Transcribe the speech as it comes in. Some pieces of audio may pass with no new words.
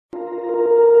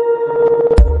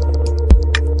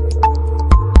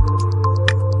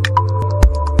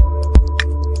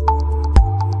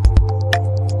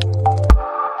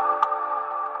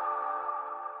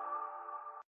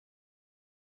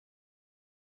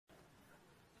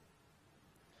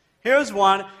Here's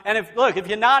one, and if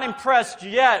you're not impressed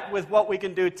yet with what we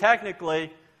can do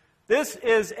technically, this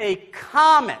is a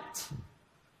comet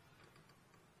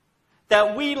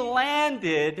that we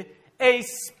landed a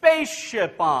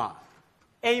spaceship on.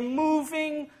 A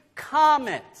moving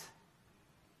comet.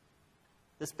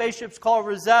 The spaceship's called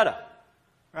Rosetta,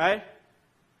 right?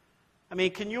 I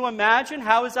mean, can you imagine?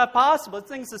 How is that possible? This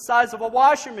thing's the size of a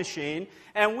washing machine,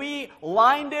 and we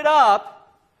lined it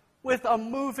up with a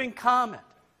moving comet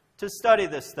to study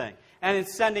this thing. And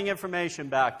it's sending information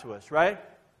back to us, right?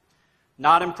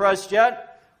 Not impressed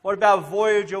yet? What about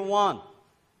Voyager 1?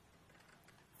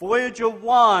 Voyager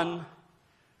 1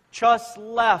 just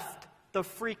left the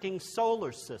freaking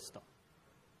solar system.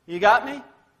 You got me?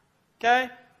 Okay?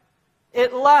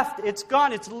 It left, it's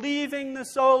gone, it's leaving the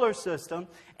solar system,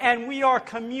 and we are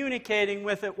communicating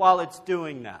with it while it's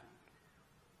doing that.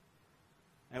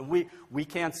 And we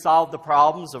can't solve the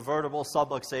problems of vertebral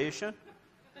subluxation?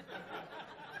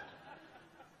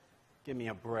 Give me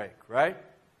a break, right?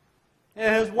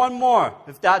 And here's one more,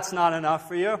 if that's not enough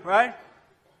for you, right?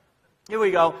 Here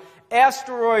we go.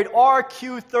 Asteroid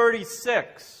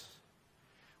RQ-36.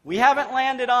 We haven't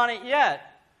landed on it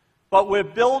yet, but we're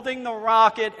building the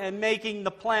rocket and making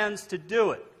the plans to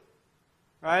do it,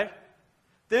 right?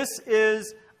 This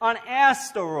is an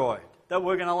asteroid that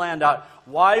we're going to land on.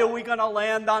 Why are we going to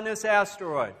land on this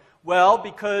asteroid? Well,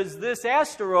 because this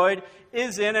asteroid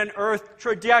is in an Earth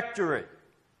trajectory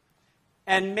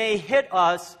and may hit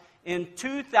us in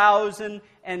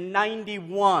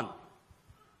 2091.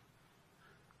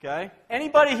 Okay?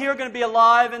 Anybody here going to be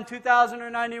alive in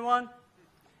 2091?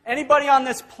 Anybody on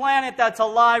this planet that's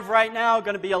alive right now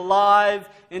going to be alive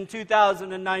in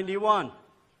 2091?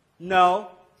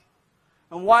 No.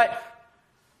 And why?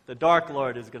 The Dark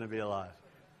Lord is going to be alive.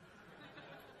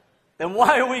 Then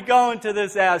why are we going to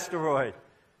this asteroid?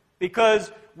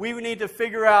 Because we need to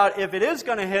figure out if it is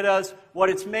going to hit us,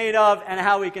 what it's made of, and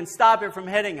how we can stop it from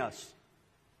hitting us.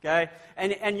 Okay?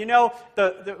 And you know,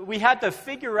 we had to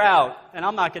figure out, and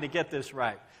I'm not going to get this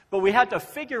right, but we had to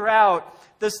figure out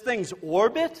this thing's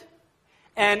orbit.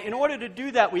 And in order to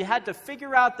do that, we had to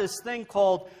figure out this thing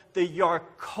called the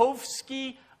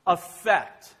Yarkovsky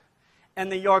effect.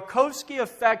 And the Yarkovsky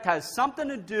effect has something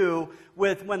to do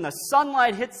with when the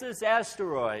sunlight hits this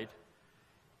asteroid,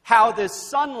 how this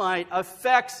sunlight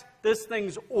affects this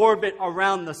thing's orbit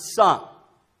around the sun.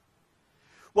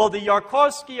 Well, the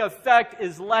Yarkovsky effect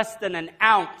is less than an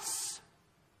ounce.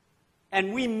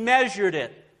 And we measured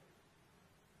it.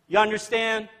 You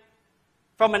understand?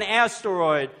 From an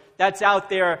asteroid that's out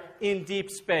there in deep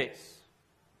space.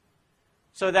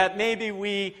 So that maybe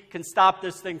we can stop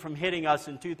this thing from hitting us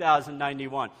in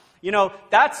 2091. You know,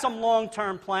 that's some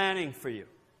long-term planning for you,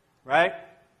 right?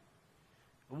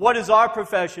 What is our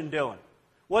profession doing?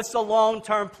 What's the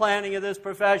long-term planning of this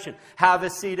profession? Have a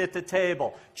seat at the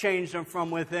table. Change them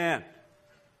from within.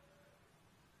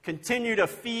 Continue to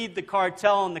feed the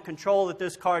cartel and the control that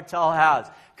this cartel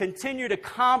has. Continue to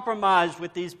compromise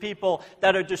with these people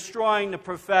that are destroying the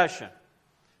profession.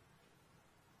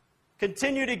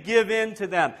 Continue to give in to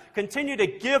them. Continue to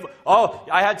give. Oh,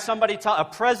 I had somebody tell, a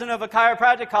president of a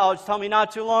chiropractic college tell me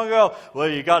not too long ago, well,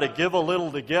 you got to give a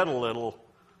little to get a little.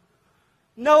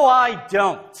 No, I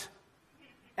don't.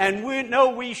 And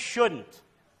we shouldn't.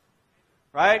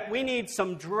 Right? We need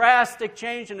some drastic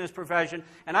change in this profession.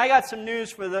 And I got some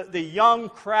news for the young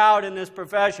crowd in this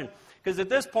profession. Because at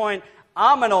this point,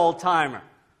 I'm an old-timer.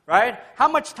 Right? How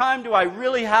much time do I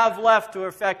really have left to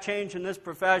affect change in this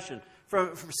profession?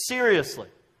 Seriously.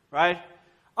 Right?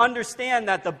 Understand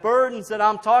that the burdens that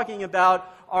I'm talking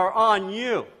about are on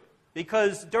you.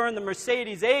 Because during the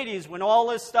Mercedes 80s, when all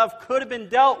this stuff could have been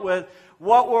dealt with,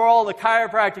 what were all the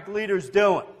chiropractic leaders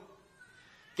doing?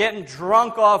 Getting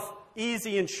drunk off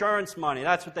easy insurance money.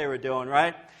 That's what they were doing,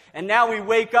 right? And now we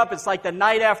wake up, it's like the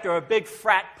night after a big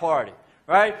frat party,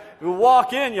 right? We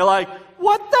walk in, you're like,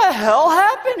 what the hell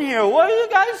happened here? What are you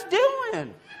guys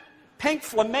doing? Pink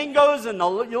flamingos in the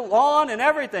lawn and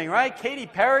everything, right? Katy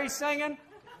Perry singing.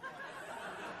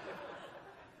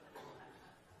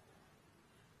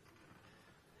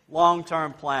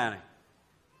 Long-term planning.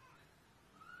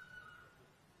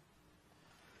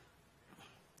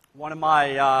 One of my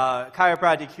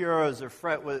chiropractic heroes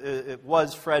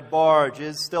was Fred Barge,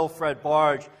 is still Fred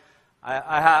Barge.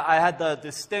 I had the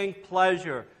distinct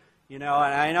pleasure, you know,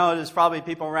 and I know there's probably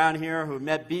people around here who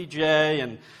met BJ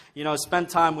and, you know, spent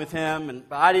time with him,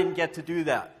 but I didn't get to do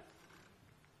that.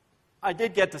 I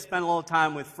did get to spend a little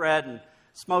time with Fred and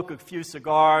smoke a few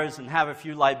cigars and have a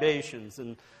few libations.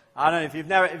 And I don't know, if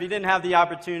you didn't have the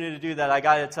opportunity to do that, I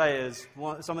got to tell you, it's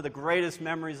some of the greatest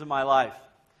memories of my life.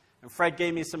 And Fred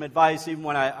gave me some advice even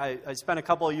when I spent a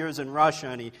couple of years in Russia,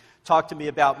 and he talked to me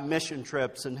about mission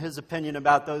trips and his opinion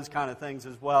about those kind of things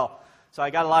as well. So I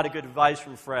got a lot of good advice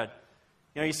from Fred.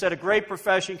 You know, he said, a great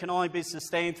profession can only be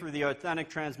sustained through the authentic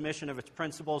transmission of its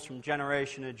principles from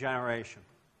generation to generation.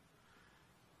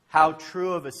 How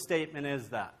true of a statement is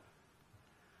that?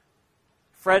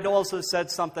 Fred also said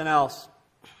something else.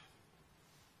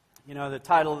 You know, the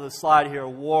title of the slide here,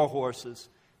 War Horses.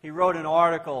 He wrote an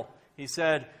article. He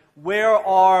said, where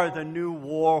are the new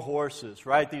war horses,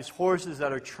 right? These horses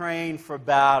that are trained for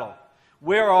battle.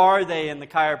 Where are they in the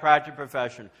chiropractic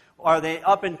profession? Are they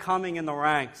up and coming in the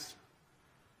ranks?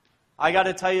 I got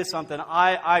to tell you something.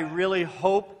 I really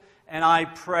hope and I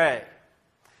pray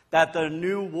that the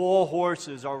new war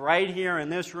horses are right here in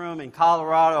this room in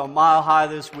Colorado, a mile high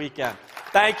this weekend.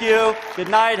 Thank you. Good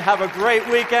night. Have a great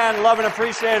weekend. Love and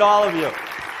appreciate all of you.